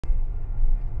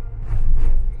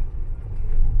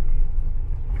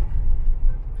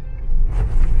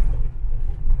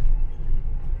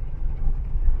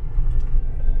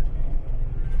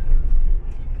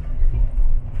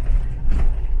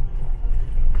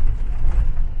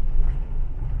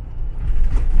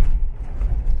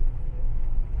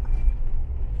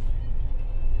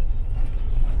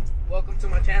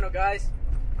up, guys?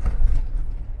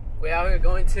 We out here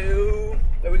going to...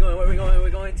 Where we going? We're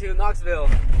going to Knoxville.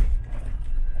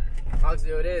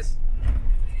 Knoxville it is.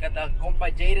 Got the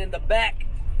compa Jaden in the back.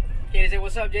 Jaden, say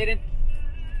what's up, Jaden?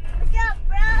 What's up,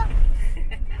 bro?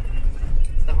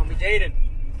 It's the homie Jaden.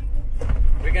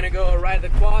 We're gonna go ride the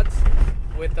quads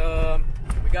with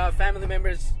we got family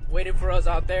members waiting for us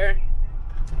out there.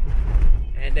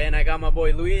 And then I got my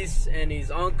boy Luis and his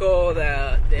uncle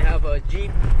that they have a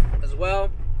Jeep as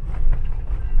well.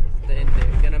 Then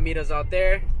they're gonna meet us out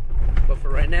there. But for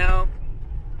right now,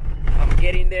 I'm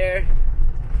getting there.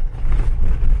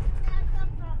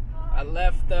 I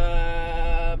left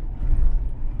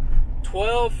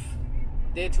 12,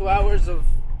 did 2 hours of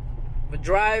a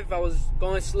drive. I was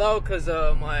going slow because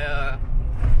my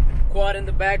quad in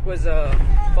the back was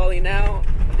falling out.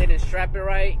 I didn't strap it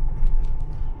right.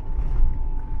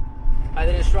 I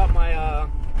didn't strap my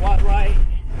quad right,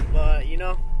 but you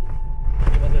know,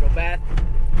 a little bath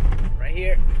right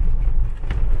here.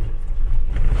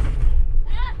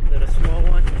 Little small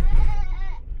one.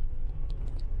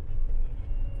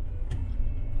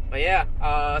 But yeah,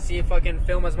 see if I can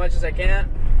film as much as I can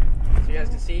so you guys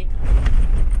can see.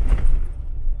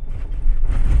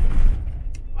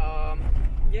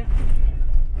 Yeah.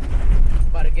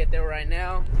 About to get there right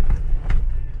now.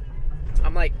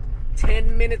 I'm like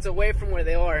 10 minutes away from where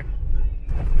they are.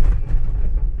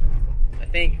 I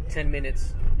think 10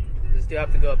 minutes. I still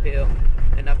have to go uphill.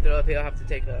 And after uphill, I have to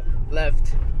take a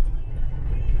left.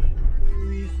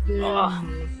 Oh.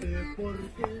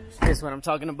 This is what I'm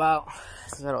talking about.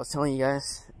 This is what I was telling you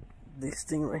guys. This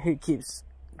thing right here keeps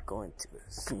going to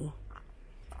it. See?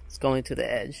 It's going to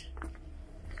the edge.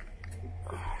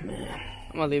 Oh, man.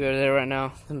 I'm gonna leave it there right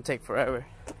now. It's gonna take forever.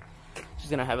 Just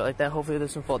gonna have it like that. Hopefully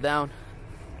this won't fall down.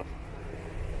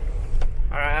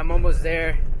 Alright, I'm almost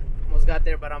there. Almost got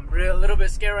there, but I'm a little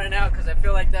bit scared right now because I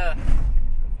feel like the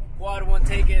quad won't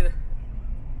take it.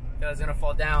 I feel like it's gonna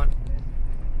fall down.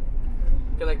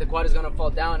 I feel like the quad is gonna fall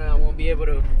down and I won't be able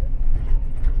to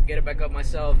get it back up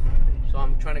myself. So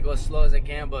I'm trying to go as slow as I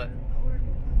can, but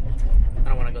I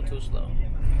don't want to go too slow.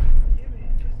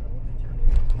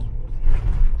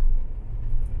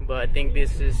 But I think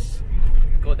this is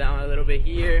go down a little bit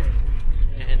here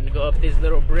and go up this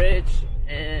little bridge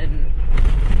and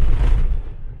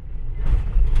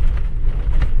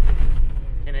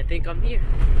I think I'm here.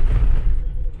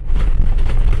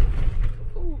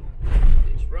 Ooh,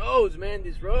 these roads, man,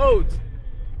 these roads.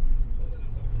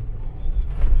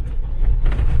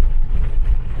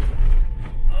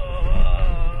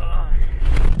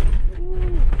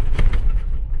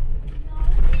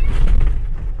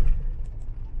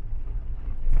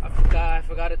 I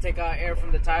forgot to take out air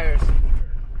from the tires.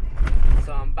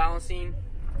 So I'm bouncing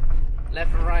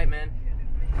left and right, man.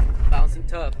 Bouncing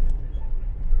tough.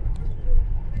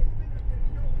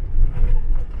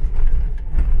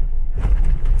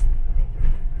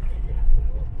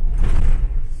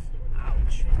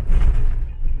 Ouch.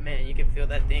 Man, you can feel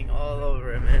that thing all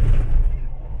over it, man.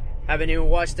 Haven't even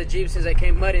washed the Jeep since I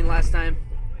came mudding last time.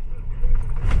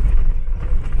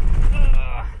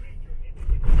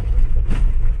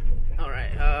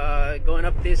 Going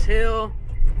up this hill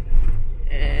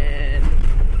and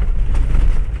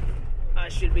I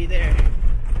should be there.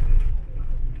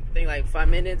 I think like 5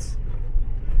 minutes.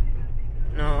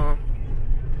 No.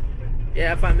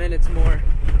 Yeah, 5 minutes more.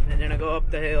 And then I go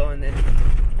up the hill and then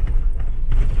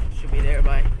should be there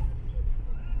by.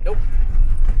 Nope.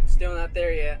 Still not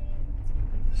there yet.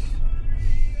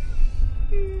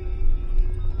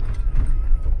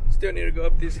 Still need to go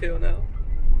up this hill now.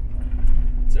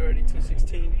 It's already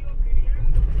 2:16.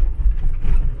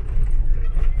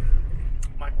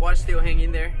 My quad's still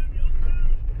hanging there.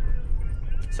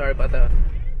 Sorry about the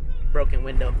broken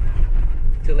window.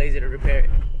 Too lazy to repair it.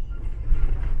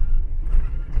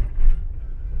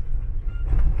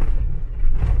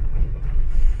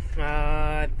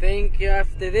 I think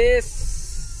after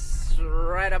this,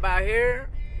 right about here,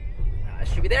 I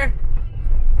should be there.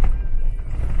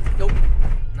 Nope,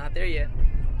 not there yet.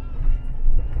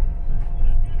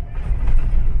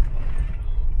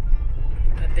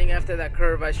 I think after that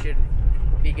curve I should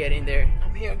be getting there.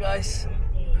 I'm here, guys.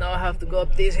 Now I have to go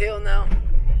up this hill now.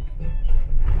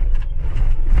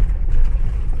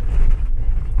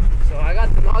 So I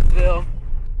got to Knoxville.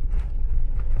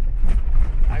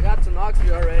 I got to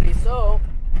Knoxville already, so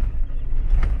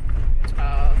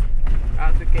I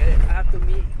have to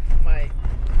meet my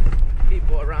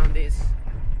people around this.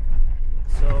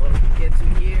 So get to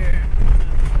here.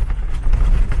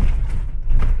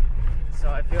 So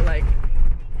I feel like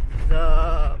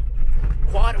the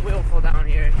quad will fall down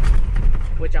here,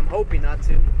 which I'm hoping not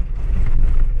to.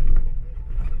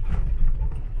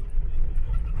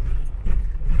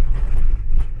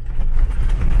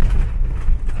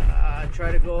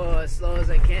 try to go as slow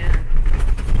as I can.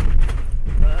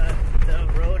 But the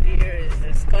road here is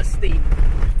disgusting.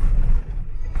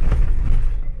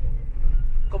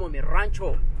 Como mi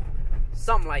rancho.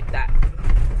 Something like that.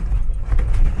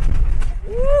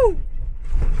 Woo!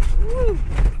 Woo!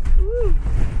 Woo!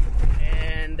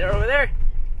 And they're over there.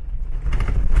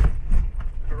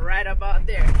 Right about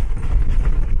there.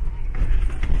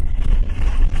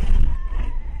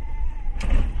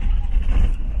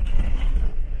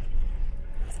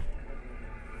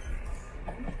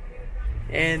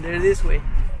 And they're this way.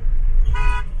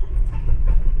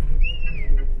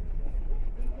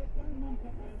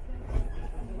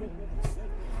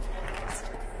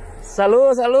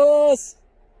 Saludos, saludos.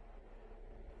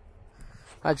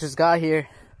 I just got here,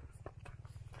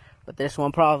 but there's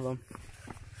one problem.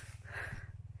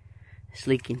 It's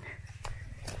leaking.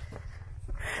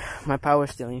 My power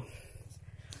steering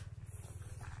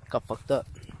got fucked up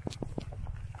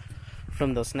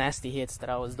from those nasty hits that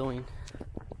I was doing.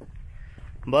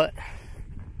 But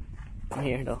I'm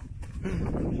here though.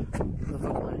 The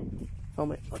fuck my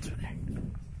helmet? What's over there?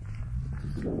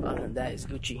 Other than that, it's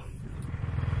Gucci.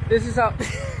 This is how.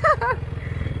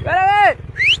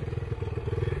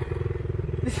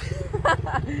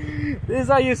 This is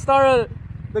how you start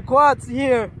the quads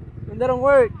here when they don't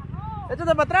work.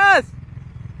 Échate para atrás.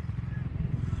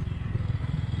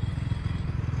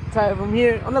 Try it from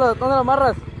here. ¿Dónde lo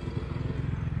amarras?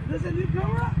 ¿Es el new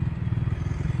camera?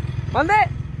 ¿Mande?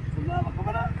 ¿Es la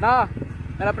cámara? No,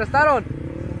 me la prestaron.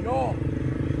 No.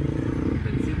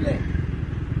 Sensible.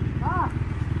 Ah.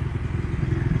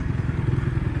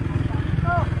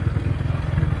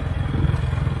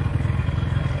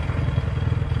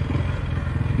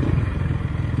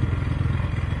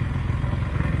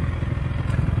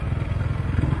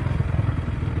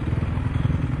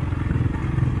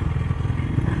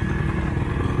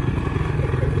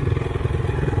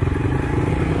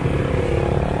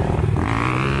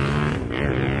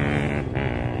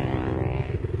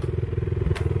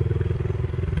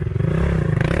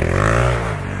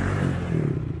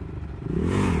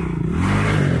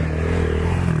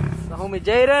 Homie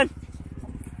Jaden.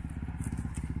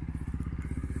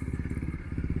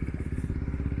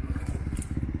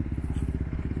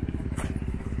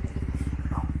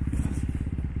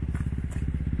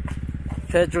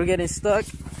 Pedro getting stuck.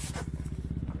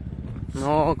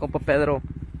 No, compa Pedro.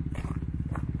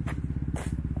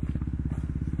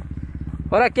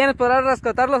 Ahora, ¿quiénes podrán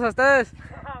rescatarlos a ustedes?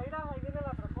 Mira, ahí viene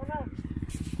la persona.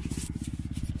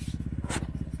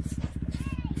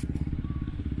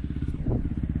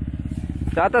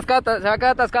 Se va a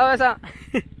quedar atascado esa.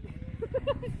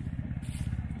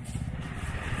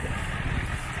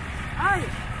 ¡Ay!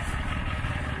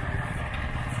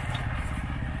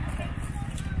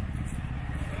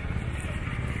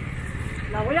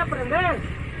 La voy a prender.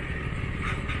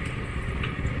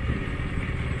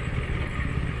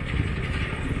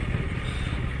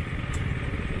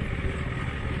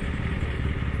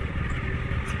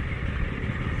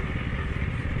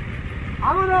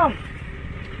 ¡Vámonos!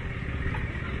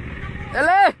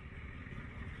 ¡Dale!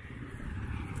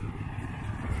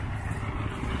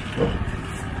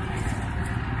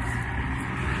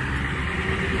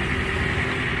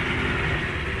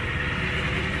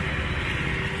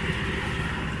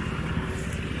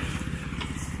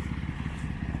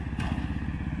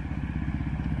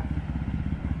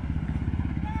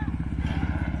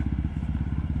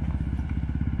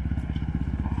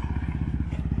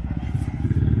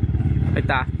 Ahí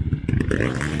está.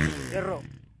 Hierro.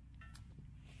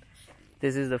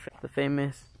 This is the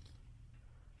famous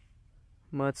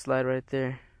mudslide right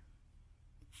there.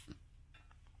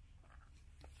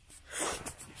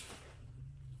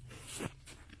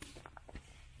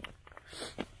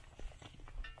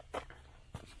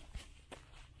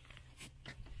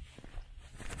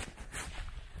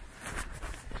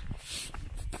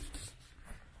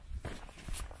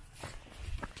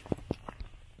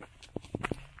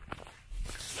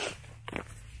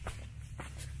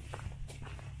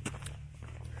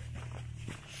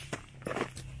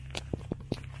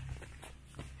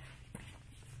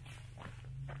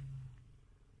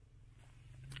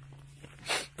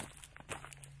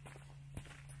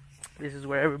 This is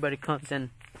where everybody comes in.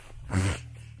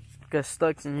 Gets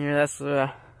stuck in here. That's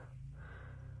right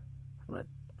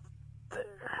there.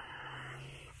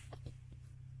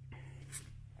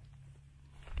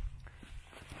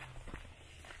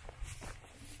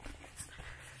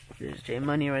 There's J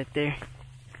Money right there.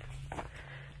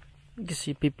 You can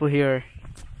see people here.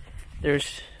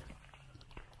 There's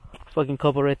a fucking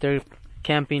couple right there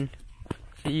camping.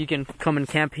 You can come and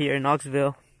camp here in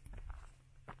Knoxville.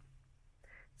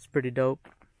 It's pretty dope.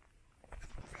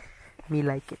 Me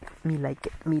like it. Me like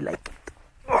it. Me like it.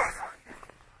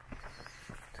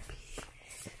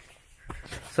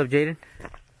 What's up, Jaden?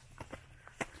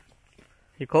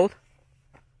 You cold?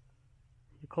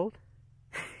 You cold?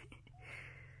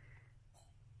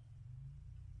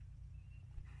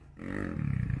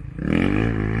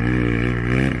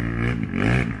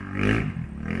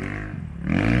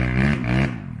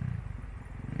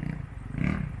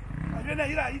 Ahí viene,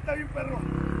 mira, ahí está bien perro.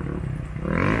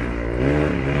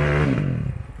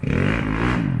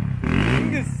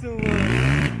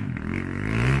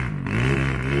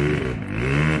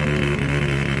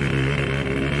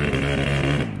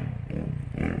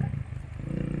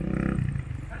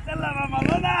 ¡Esa es la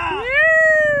mamalona!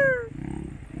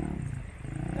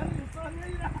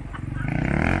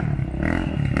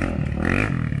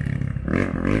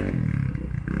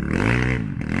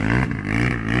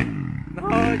 No,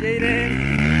 Jaden.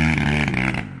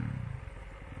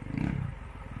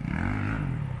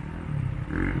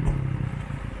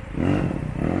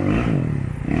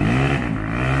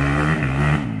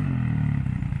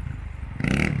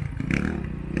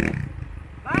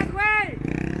 ¡Vas, güey!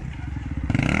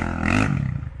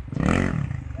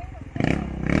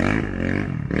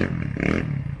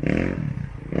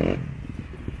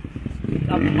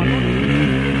 La mamalona.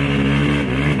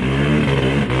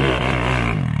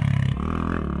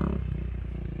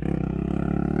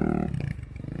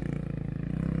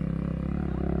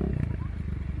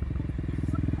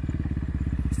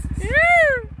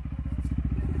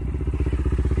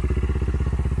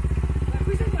 La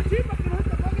fuiste machín para que no se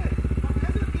te apague. Porque ya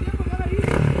se lo quería apagar ahí.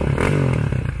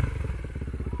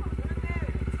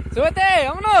 ¡Súbete!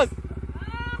 ¡Vámonos!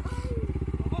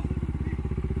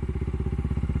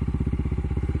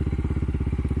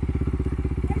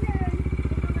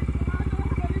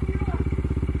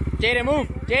 Jaden, move!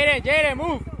 Jaden,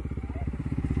 move!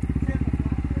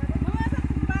 No vas a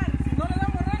tumbar. Si no le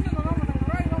damos borracho, nos vamos a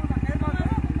borrar y vamos a caer más.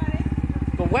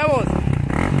 ¡Con huevos!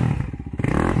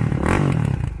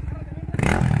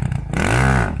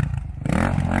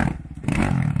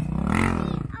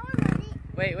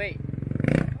 Wait.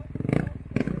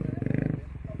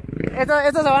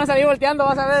 Estos se van a salir volteando,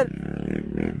 vas a ver.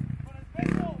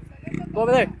 Go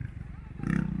over there.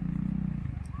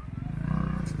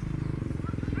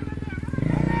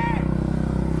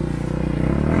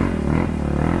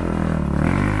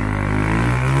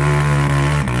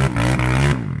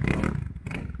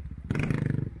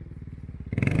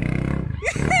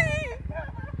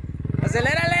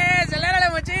 ¡Acelérale,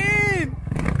 mochín!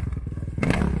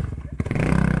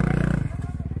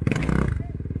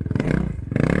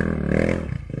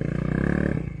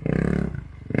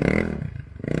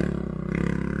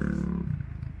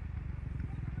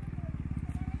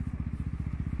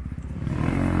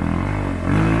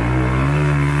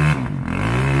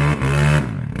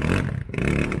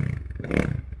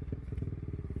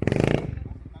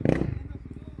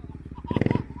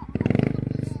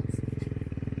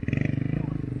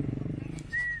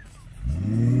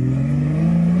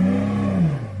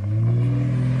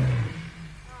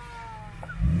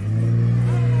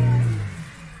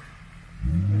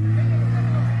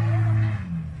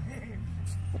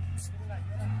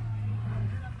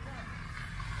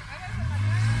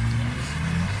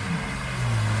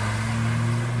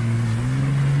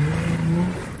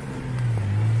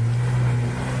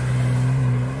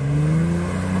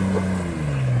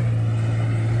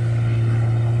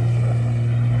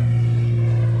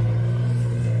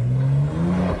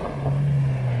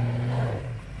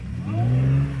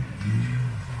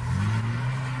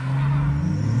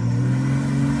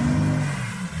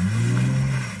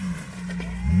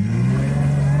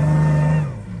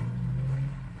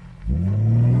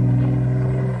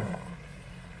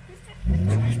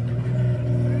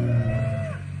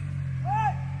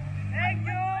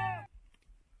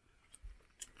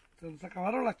 Se nos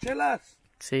acabaron las chelas.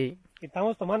 Sí. Y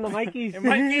estamos tomando Mikey's.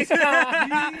 Mikey's. Sí,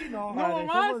 no,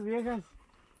 No, somos viejas.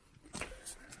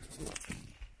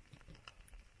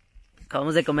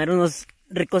 Acabamos de comer unos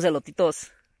ricos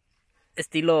elotitos.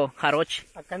 Estilo jaroche.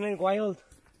 Acá en el Wild.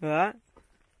 ¿Verdad?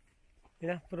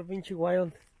 Mira, puro pinche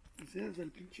Wild. Sí, desde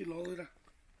el pinche lodo, mira.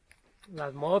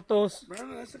 Las motos.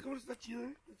 Bueno, esta cámara está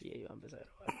chida, Y ahí va a empezar a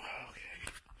grabar.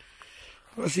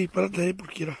 Ahora sí, párate ahí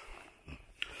porque quiero.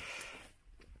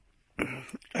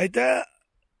 Ahí está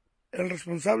el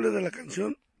responsable de la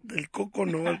canción del Coco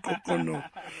No, el Coco No.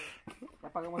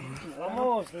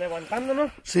 Vamos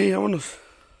levantándonos. Sí, vámonos.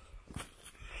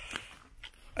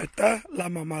 Ahí está la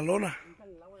mamalona.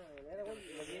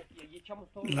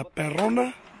 La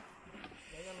perrona.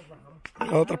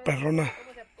 La otra perrona.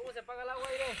 ¿Cómo se apaga el agua,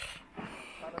 Aire?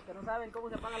 Para los que no saben cómo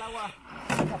se apaga el agua.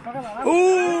 Se apaga la lata.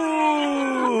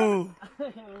 ¡Uh!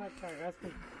 La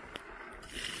cagaste.